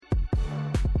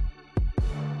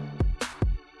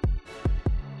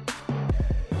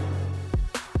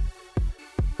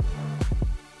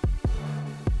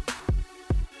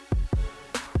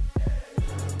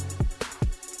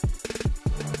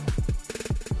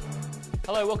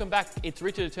Hello, welcome back. It's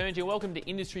Richard Aturnji and welcome to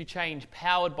Industry Change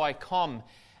powered by Com.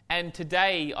 And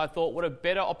today I thought what a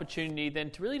better opportunity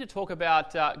than to talk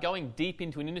about going deep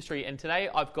into an industry. And today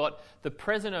I've got the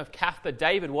president of CAFPA,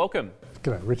 David. Welcome.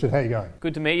 G'day, Richard. How are you going?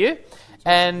 Good to meet you.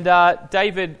 And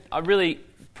David, I'm really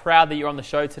proud that you're on the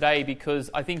show today because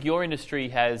I think your industry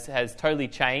has totally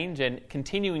changed and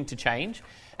continuing to change.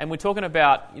 And we're talking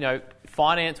about,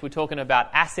 finance, we're talking about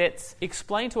assets.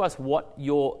 Explain to us what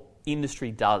your industry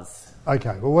does.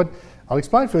 Okay, well, I'll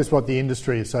explain first what the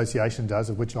Industry Association does,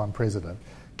 of which I'm president.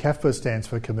 CAFPA stands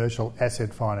for Commercial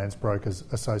Asset Finance Brokers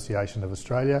Association of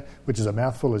Australia, which is a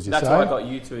mouthful, as you say. That's why I got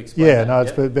you to explain Yeah, that. no,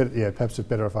 it's better, perhaps it's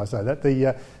better if I say that.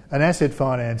 An asset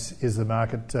finance is the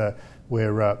market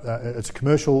where it's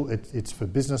commercial, it's for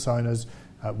business owners.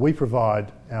 Our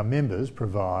members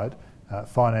provide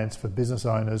finance for business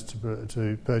owners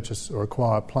to purchase or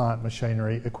acquire plant,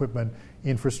 machinery, equipment,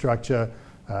 infrastructure,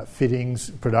 fittings,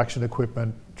 production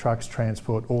equipment, trucks,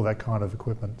 transport, all that kind of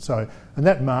equipment. And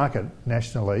that market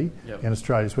nationally in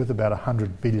Australia is worth about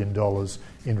 $100 billion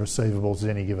in receivables at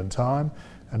any given time,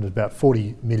 and about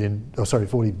 $40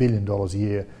 billion a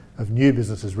year of new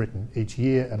business is written each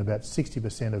year, and about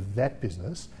 60% of that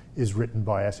business is written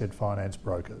by asset finance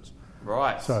brokers.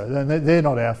 Right. So they're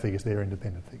not our figures; they're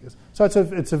independent figures. So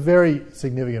it's a very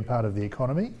significant part of the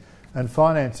economy, and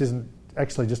finance isn't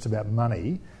actually just about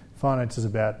money. Finance is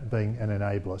about being an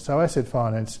enabler. So asset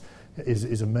finance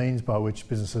is a means by which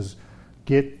businesses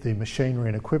get the machinery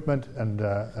and equipment and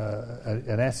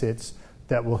assets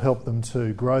that will help them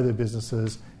to grow their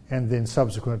businesses and then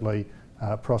subsequently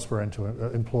prosper and to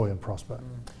employ and prosper.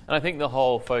 And I think the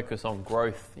whole focus on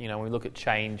growth, when we look at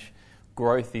change,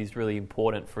 growth is really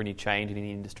important for any change in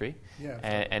any industry. Yeah,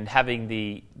 and having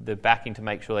the backing to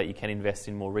make sure that you can invest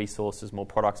in more resources, more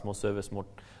products, more service,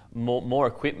 more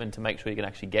equipment to make sure you can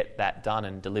actually get that done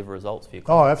and deliver results for your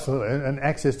clients. Oh, absolutely. And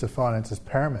access to finance is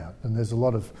paramount. And there's a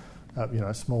lot of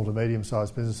small to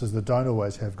medium-sized businesses that don't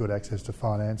always have good access to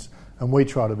finance. And we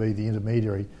try to be the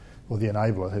intermediary or the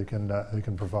enabler who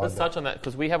can provide Let's touch on that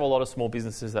because we have a lot of small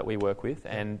businesses that we work with.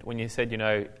 And when you said,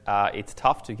 it's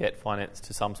tough to get finance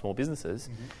to some small businesses,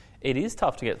 it is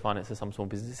tough to get finance to some small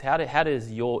businesses. How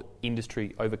does your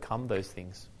industry overcome those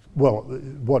things? Well,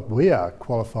 what we are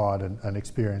qualified and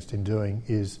experienced in doing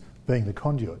is being the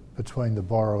conduit between the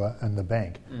borrower and the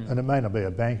bank. And it may not be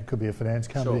a bank, it could be a finance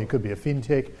company, It could be a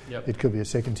fintech, It could be a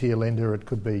second-tier lender, it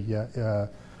could be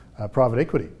private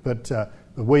equity. But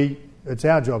it's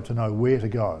our job to know where to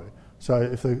go. So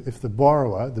if the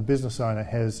borrower, the business owner,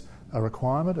 has a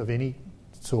requirement of any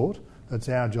sort, it's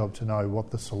our job to know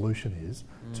what the solution is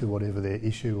to whatever their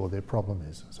issue or their problem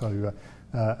is. So,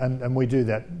 and we do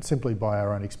that simply by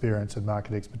our own experience and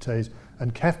market expertise.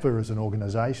 And CAFPA as an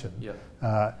organisation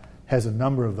has a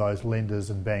number of those lenders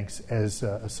and banks as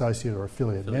associate or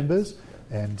affiliate members,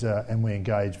 and we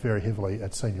engage very heavily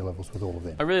at senior levels with all of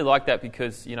them. I really like that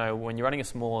because, when you're running a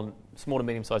small to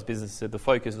medium-sized business, the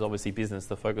focus is obviously business,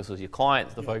 the focus is your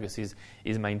clients, the focus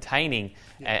is maintaining,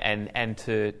 and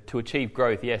to achieve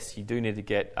growth, yes, you do need to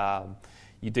get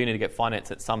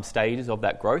finance at some stages of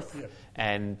that growth,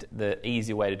 and the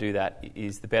easier way to do that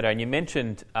is the better. And you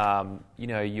mentioned,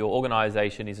 your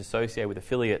organisation is associated with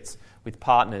affiliates, with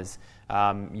partners.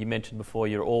 You mentioned before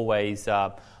you're always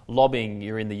lobbying,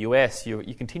 you're in the US, you're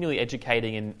continually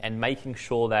educating and making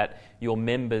sure that your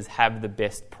members have the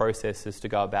best processes to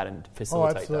go about and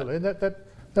facilitate that. Oh, absolutely.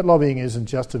 That lobbying isn't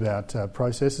just about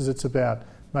processes, it's about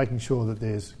making sure that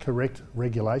there's correct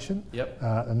regulation,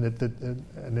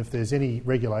 and if there's any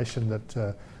regulation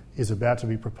that is about to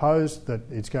be proposed, that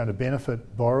it's going to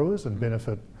benefit borrowers and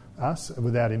benefit us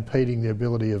without impeding the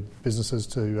ability of businesses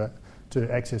to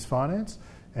access finance,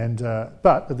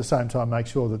 but at the same time make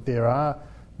sure that there are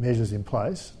measures in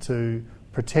place to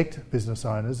protect business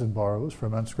owners and borrowers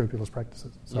from unscrupulous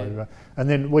practices. So, and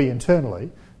then we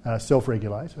internally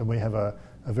self-regulate, and we have a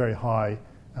very high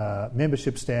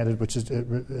membership standard, which is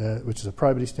a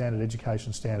probity standard,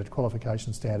 education standard,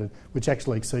 qualification standard, which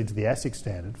actually exceeds the ASIC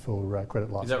standard for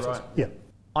credit licenses. Is that right? Yeah.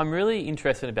 I'm really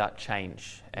interested about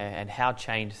change and how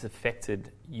change has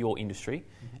affected your industry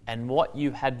and what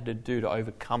you had to do to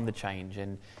overcome the change.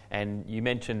 And you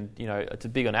mentioned, it's a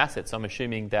big on assets. So I'm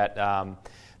assuming that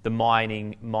the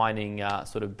mining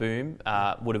sort of boom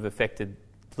would have affected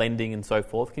lending and so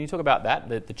forth. Can you talk about that,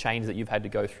 the change that you've had to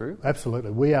go through?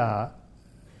 Absolutely.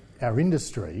 Our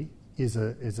industry is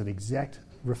an exact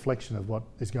reflection of what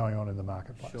is going on in the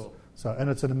marketplace. Sure. So, and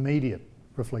it's an immediate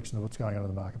reflection of what's going on in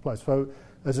the marketplace. So,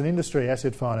 as an industry,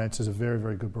 asset finance is a very,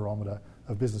 very good barometer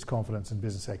of business confidence and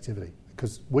business activity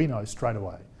because we know straight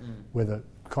away whether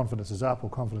confidence is up or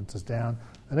confidence is down.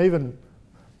 And even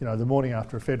the morning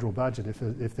after a federal budget,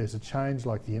 if there's a change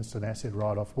like the instant asset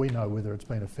write-off, we know whether it's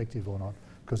been effective or not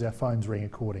because our phones ring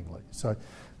accordingly. So,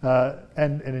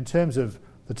 and in terms of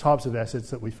the types of assets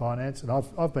that we finance, and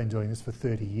I've been doing this for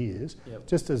 30 years,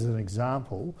 just as an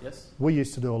example, we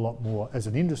used to do a lot more, as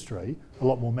an industry, a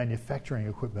lot more manufacturing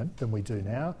equipment than we do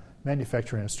now.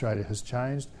 Manufacturing in Australia has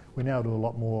changed. We now do a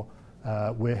lot more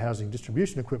warehousing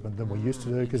distribution equipment than we used to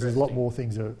do because there's a lot more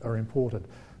things are imported.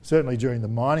 Certainly during the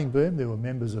mining boom, there were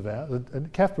members of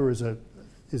and CAFBA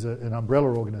is an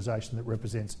umbrella organisation that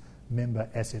represents member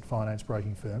asset finance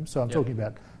broking firms. So I'm talking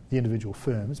about the individual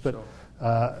firms, but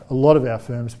a lot of our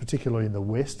firms, particularly in the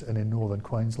West and in northern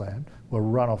Queensland, were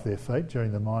run off their feet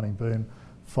during the mining boom,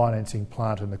 financing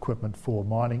plant and equipment for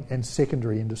mining and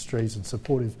secondary industries and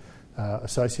supportive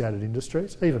associated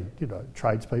industries, even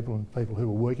tradespeople and people who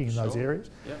were working in those areas.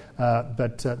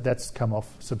 But that's come off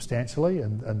substantially,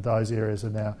 and those areas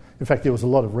are now. In fact, there was a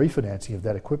lot of refinancing of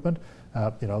that equipment.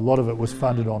 A lot of it was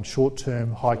funded on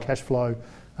short-term, high cash flow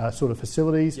sort of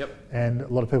facilities, and a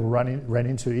lot of people ran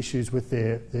into issues with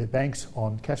their banks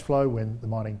on cash flow when the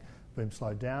mining boom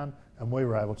slowed down, and we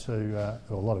were able to,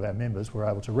 a lot of our members were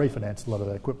able to refinance a lot of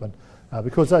that equipment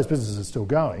because those businesses are still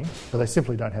going, but they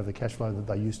simply don't have the cash flow that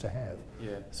they used to have.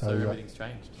 So everything's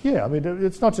changed. I mean,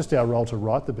 it's not just our role to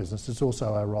write the business, it's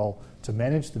also our role to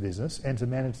manage the business and to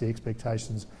manage the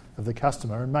expectations of the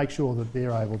customer and make sure that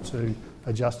they're able to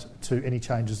adjust to any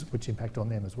changes which impact on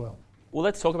them as well. Well,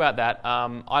 let's talk about that.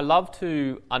 I love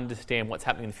to understand what's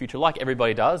happening in the future, like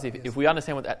everybody does. If we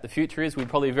understand what the future is, we're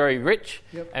probably very rich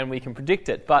and we can predict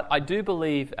it. But I do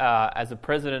believe as a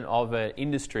president of an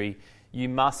industry, you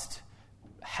must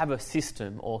have a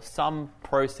system or some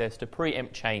process to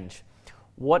preempt change.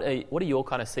 What are your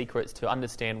kind of secrets to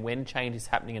understand when change is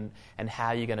happening and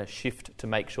how you're going to shift to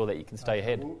make sure that you can stay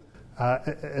ahead?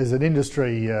 As an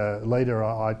industry leader,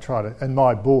 I try to, and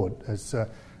my board,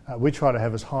 we try to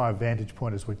have as high a vantage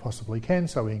point as we possibly can.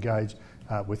 So we engage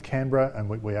with Canberra, and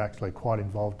we're actually quite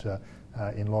involved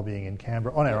in lobbying in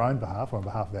Canberra on our own behalf, or on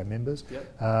behalf of our members.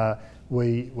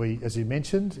 We, as you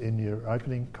mentioned in your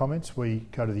opening comments, we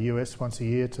go to the US once a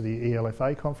year to the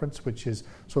ELFA conference, which is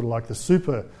sort of like the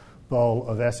Super Bowl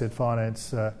of asset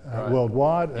finance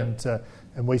worldwide,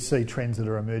 and we see trends that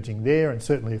are emerging there, and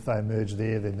certainly if they emerge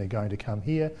there, then they're going to come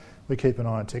here. We keep an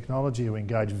eye on technology. We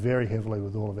engage very heavily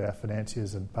with all of our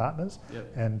financiers and partners,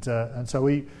 and so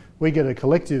we get a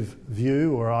collective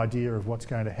view or idea of what's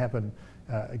going to happen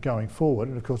going forward,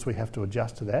 and of course we have to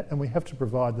adjust to that, and we have to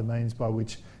provide the means by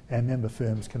which our member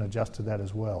firms can adjust to that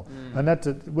as well. And that,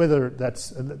 whether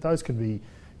those can be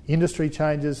industry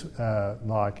changes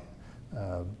like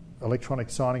electronic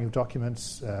signing of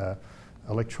documents,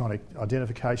 electronic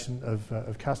identification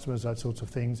of customers, those sorts of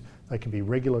things. They can be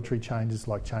regulatory changes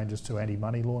like changes to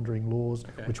anti-money laundering laws,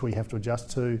 which we have to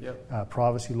adjust to,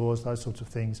 privacy laws, those sorts of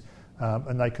things.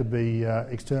 And they could be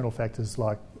external factors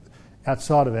like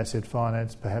outside of asset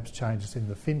finance, perhaps changes in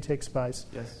the fintech space,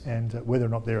 and whether or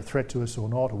not they're a threat to us or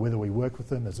not, or whether we work with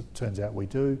them, as it turns out we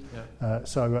do.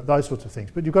 So those sorts of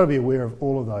things. But you've got to be aware of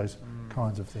all of those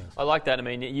kinds of things. I like that. I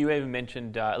mean, you even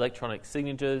mentioned electronic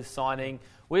signatures, signing.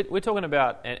 We're talking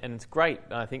about, and it's great,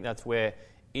 and I think that's where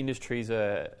industries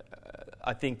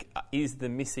is the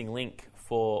missing link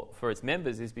for its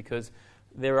members, is because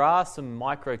there are some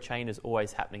micro changes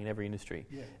always happening in every industry.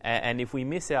 And if we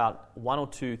miss out 1 or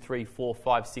 2, 3, 4,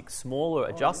 5, 6 smaller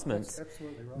adjustments,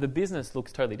 right, the business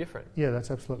looks totally different. Yeah,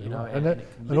 that's absolutely right.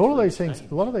 And all of these things,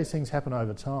 a lot of these things happen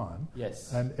over time.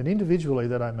 And individually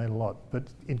they don't mean a lot, but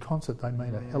in concert they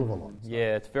mean a hell of a lot.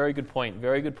 Yeah, it's a very good point.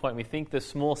 Very good point. We think the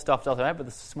small stuff doesn't matter, but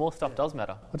the small stuff does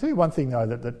matter. I'll tell you one thing though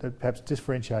that perhaps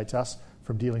differentiates us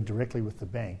from dealing directly with the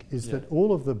bank is that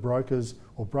all of the brokers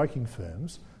or broking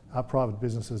firms are private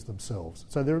businesses themselves.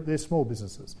 So they're small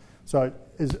businesses. So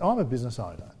I'm a business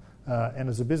owner, and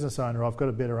as a business owner, I've got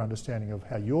a better understanding of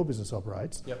how your business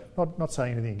operates. Not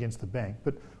saying anything against the bank,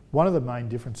 but one of the main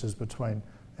differences between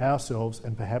ourselves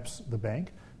and perhaps the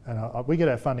bank, and we get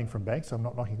our funding from banks, so I'm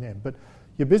not knocking them, but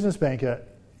your business banker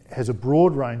has a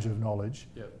broad range of knowledge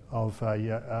of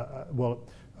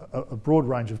a broad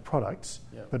range of products,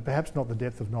 but perhaps not the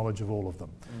depth of knowledge of all of them.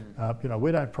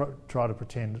 We don't try to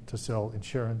pretend to sell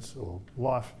insurance or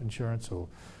life insurance or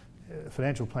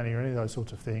financial planning or any of those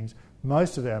sorts of things.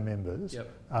 Most of our members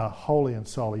are wholly and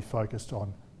solely focused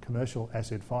on commercial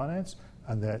asset finance,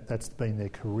 and that's been their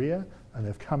career, and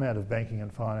they've come out of banking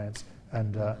and finance,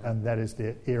 and that is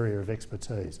their area of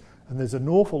expertise. And there's an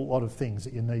awful lot of things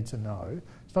that you need to know.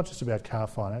 It's not just about car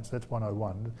finance, that's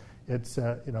 101. It's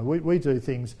we do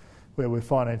things where we're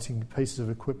financing pieces of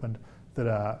equipment that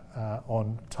are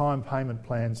on time payment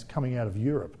plans coming out of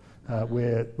Europe,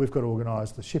 where we've got to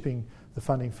organise the shipping, the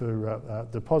funding for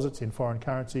deposits in foreign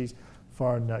currencies,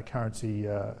 foreign currency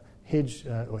hedge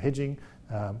or hedging.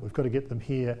 We've got to get them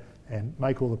here and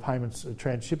make all the payments,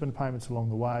 transshipment payments along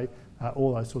the way,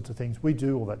 all those sorts of things. We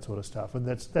do all that sort of stuff, and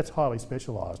that's highly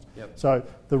specialised. Yep. So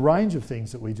the range of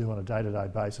things that we do on a day-to-day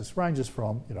basis ranges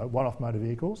from one-off motor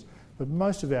vehicles, but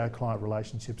most of our client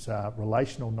relationships are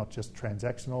relational, not just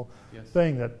transactional, yes.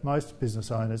 being that most business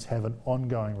owners have an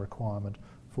ongoing requirement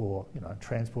for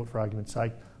transport, for argument's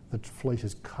sake. The fleet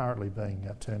is currently being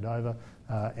turned over,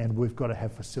 and we've got to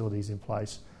have facilities in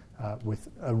place with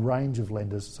a range of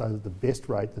lenders so that the best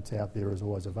rate that's out there is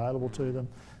always available to them,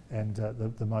 and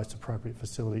the most appropriate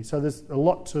facility. So there's a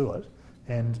lot to it,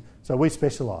 and so we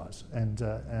specialise, and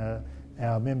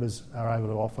our members are able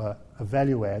to offer a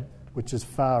value add which is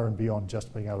far and beyond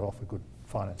just being able to offer good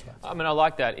finance rates. I mean, I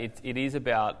like that. It is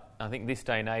about, I think, this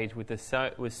day and age with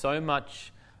so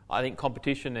much, I think,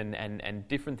 competition and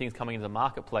different things coming into the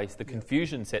marketplace, the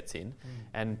confusion sets in,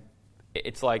 and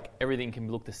it's like everything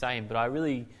can look the same. But I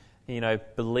really,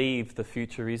 believe the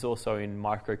future is also in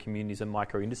micro communities and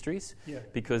micro industries,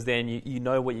 because then you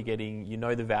know what you're getting, you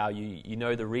know the value, you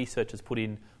know the research is put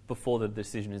in before the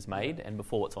decision is made and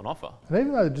before what's on offer. And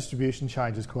even though the distribution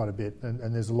changes quite a bit,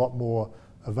 and there's a lot more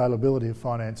availability of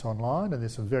finance online, and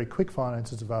there's some very quick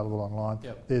finances available online,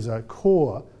 there's a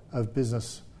core of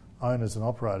business owners and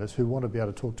operators who want to be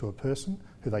able to talk to a person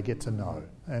who they get to know,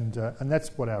 and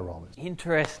that's what our role is.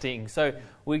 Interesting. So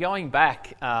we're going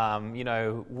back,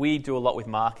 we do a lot with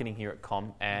marketing here at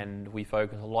Com, and we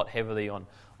focus a lot heavily on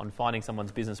finding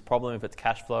someone's business problem, if it's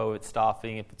cash flow, if it's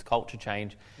staffing, if it's culture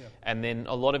change, and then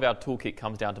a lot of our toolkit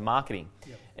comes down to marketing.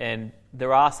 And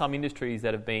there are some industries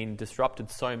that have been disrupted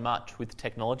so much with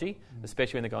technology,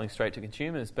 especially when they're going straight to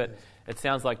consumers, but it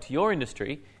sounds like to your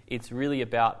industry, it's really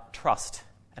about trust.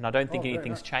 And I don't think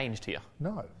anything's changed here.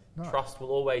 No. Trust will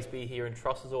always be here, and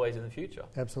trust is always in the future.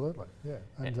 Absolutely, yeah.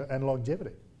 And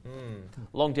longevity.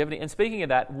 Longevity. And speaking of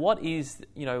that, what is,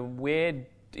 where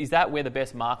the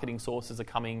best marketing sources are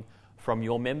coming from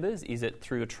your members? Is it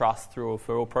through a trust, through a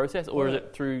referral process, or is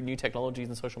it through new technologies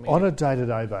and social media? On a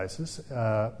day-to-day basis,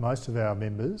 most of our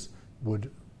members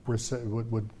would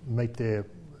meet their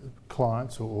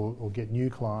clients or get new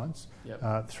clients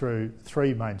through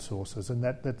three main sources, and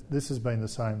that this has been the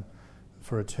same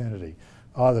for eternity.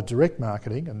 Either direct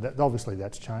marketing, and obviously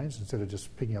that's changed. Instead of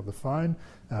just picking up the phone,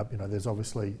 there's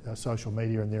obviously social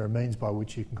media, and there are means by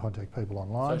which you can contact people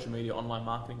online. Social media, online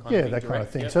marketing, kind of thing. That kind of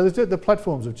thing. So the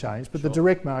platforms have changed, but the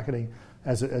direct marketing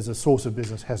as a source of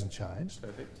business hasn't changed.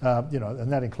 Perfect.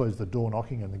 And that includes the door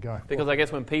knocking and the going. Because I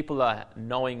guess when people are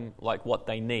knowing what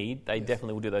they need, they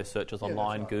definitely will do those searches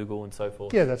online, Google and so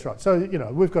forth. Yeah, that's right. So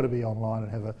we've got to be online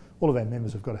and all of our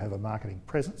members have got to have a marketing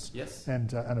presence. Yes.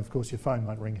 And of course your phone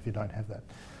won't ring if you don't have that.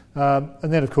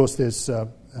 And then of course there's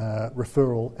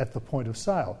referral at the point of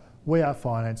sale. We are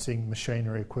financing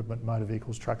machinery, equipment, motor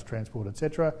vehicles, trucks, transport,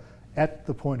 etc. at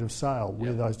the point of sale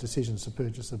where those decisions to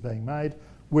purchase are being made.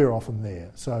 We're often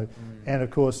there. So, and of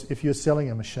course, if you're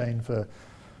selling a machine for,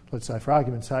 let's say, for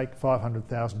argument's sake,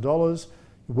 $500,000,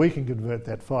 we can convert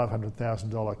that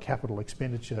 $500,000 capital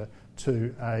expenditure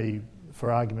to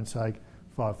for argument's sake,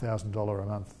 $5,000 a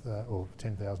month or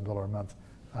 $10,000 a month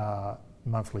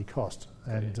monthly cost.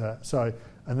 And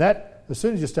that, as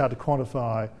soon as you start to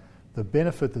quantify the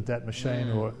benefit that machine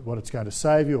or what it's going to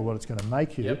save you or what it's going to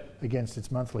make you against its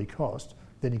monthly cost,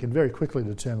 then you can very quickly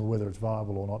determine whether it's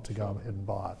viable or not to go ahead and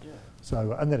buy it. Yeah.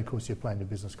 So, and then of course you plan your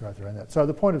business growth around that. So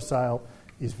the point of sale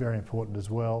is very important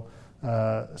as well.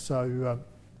 And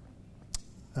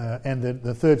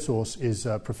the third source is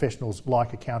professionals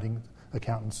like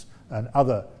accountants and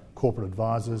other corporate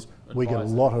advisors. We get a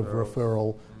lot of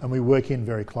referral, and we work in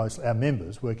very closely. Our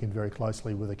members work in very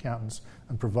closely with accountants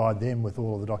and provide them with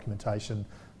all of the documentation,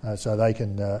 so they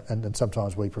can. And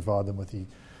sometimes we provide them with the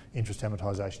interest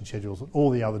amortisation schedules and all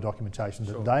the other documentation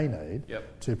that they need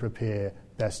to prepare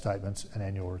BAS statements and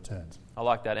annual returns. I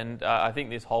like that, and I think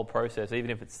this whole process, even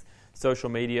if it's social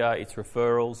media, it's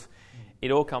referrals,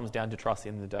 it all comes down to trust at the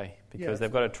end of the day, because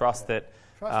they've got to trust that...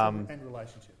 Trust and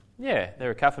relationship. Yeah,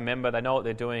 they're a CAFA member, they know what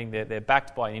they're doing, they're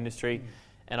backed by an industry,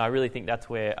 and I really think that's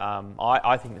where,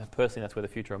 I think that personally that's where the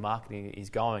future of marketing is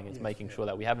going. It's making sure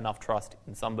that we have enough trust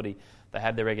in somebody. They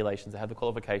have their regulations, they have the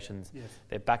qualifications,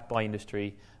 they're backed by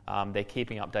industry, they're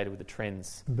keeping updated with the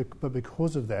trends. But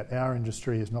because of that, our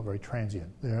industry is not very transient.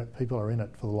 People are in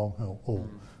it for the long haul.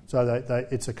 So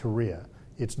it's a career.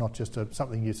 It's not just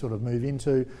something you sort of move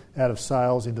into, out of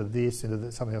sales, into this,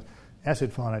 something else.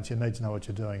 Asset finance, you need to know what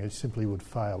you're doing. It simply would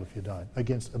fail if you don't,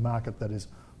 against a market that is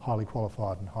highly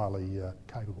qualified and highly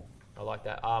capable. I like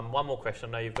that. One more question.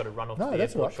 I know you've got to run off to the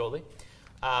that's airport right. shortly.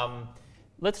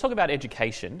 Let's talk about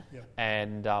education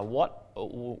and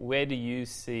where do you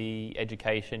see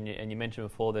education? And you mentioned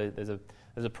before there's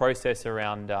a process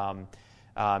around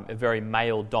a very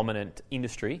male-dominant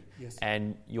industry,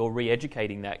 and you're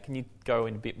re-educating that. Can you go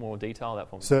in a bit more detail on that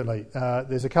for me? Certainly.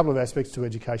 There's a couple of aspects to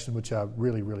education which are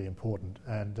really, really important,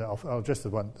 and I'll address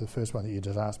the first one that you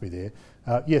just asked me there.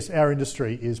 Yes, our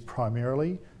industry is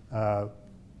primarily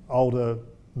older,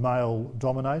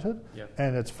 male-dominated,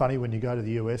 and it's funny when you go to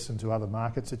the US and to other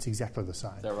markets, it's exactly the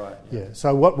same. Is that right? Yeah.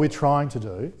 So what we're trying to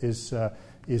do is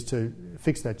to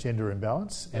fix that gender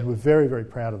imbalance, and we're very, very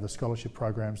proud of the scholarship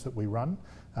programs that we run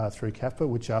through CAFPA,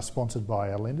 which are sponsored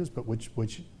by our lenders, but which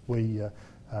we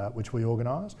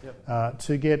organise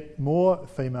to get more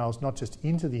females not just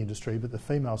into the industry, but the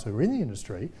females who are in the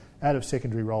industry out of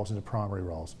secondary roles into primary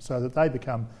roles, so that they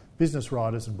become business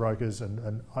writers and brokers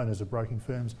and owners of broking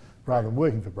firms rather than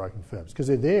working for broking firms, because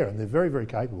they're there and they're very, very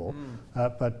capable,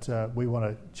 but we want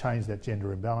to change that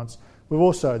gender imbalance. We've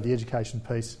also, the education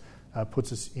piece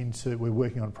puts us into, we're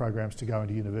working on programs to go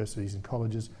into universities and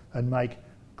colleges and make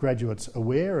graduates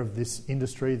aware of this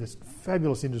industry, this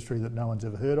fabulous industry that no one's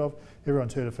ever heard of.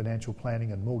 Everyone's heard of financial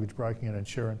planning and mortgage broking and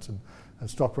insurance and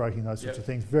stockbroking, those sorts of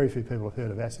things. Very few people have heard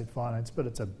of asset finance, but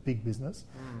it's a big business.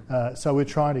 So we're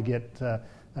trying to get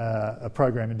a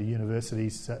program into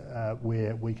universities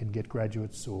where we can get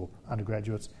graduates or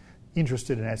undergraduates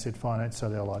interested in asset finance, so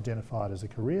they'll identify it as a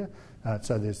career.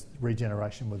 So there's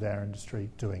regeneration with our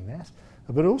industry doing that.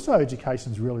 But also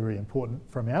education is really, really important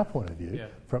from our point of view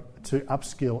to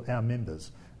upskill our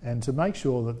members and to make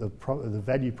sure that the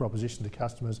value proposition to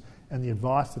customers and the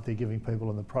advice that they're giving people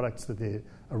and the products that they're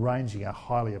arranging are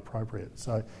highly appropriate.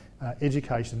 So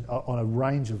education on a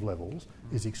range of levels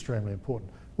is extremely important.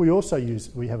 We also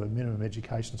have a minimum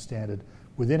education standard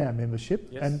within our membership,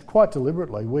 and quite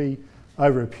deliberately we,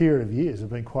 over a period of years, have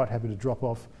been quite happy to drop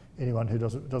off anyone who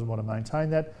doesn't want to maintain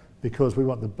that, because we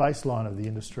want the baseline of the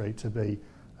industry to be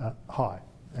high,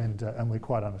 and we're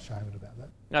quite unashamed about that.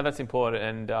 No, that's important,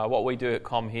 and what we do at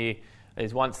COM here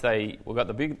is once we've got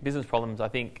the big business problems, I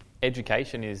think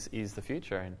education is the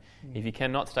future, and if you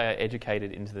cannot stay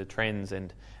educated into the trends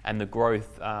and the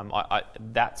growth,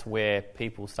 that's where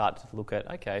people start to look at,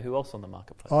 okay, who else on the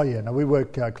marketplace? Oh yeah, no, we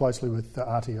work closely with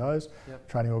RTOs,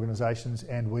 training organisations,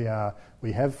 and we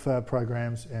have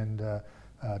programs and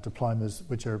diplomas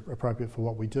which are appropriate for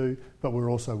what we do, but we're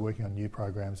also working on new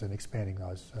programs and expanding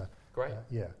those. Great.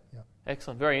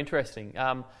 Excellent. Very interesting.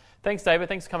 Thanks, David.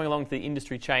 Thanks for coming along to the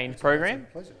Industry Change program. It's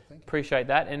a pleasure. Thank you. Appreciate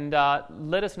that. And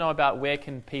let us know about where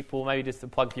can people, maybe just to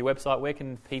plug for your website, where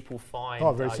can people find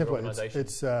very simply, your organisation?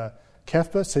 It's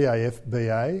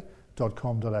CAFPA,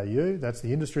 CAFBA.com.au. That's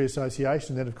the Industry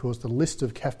Association. Then, of course, the list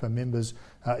of CAFPA members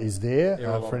is there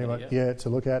for anyone to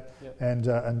look at.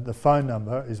 And the phone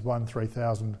number is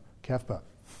 13000 CAFPA.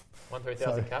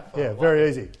 13000 CAFPA? Yeah, very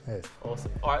easy. Yes.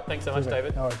 Awesome. All right, thanks so much,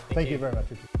 David. All right. Thank you very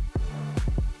much, Richard.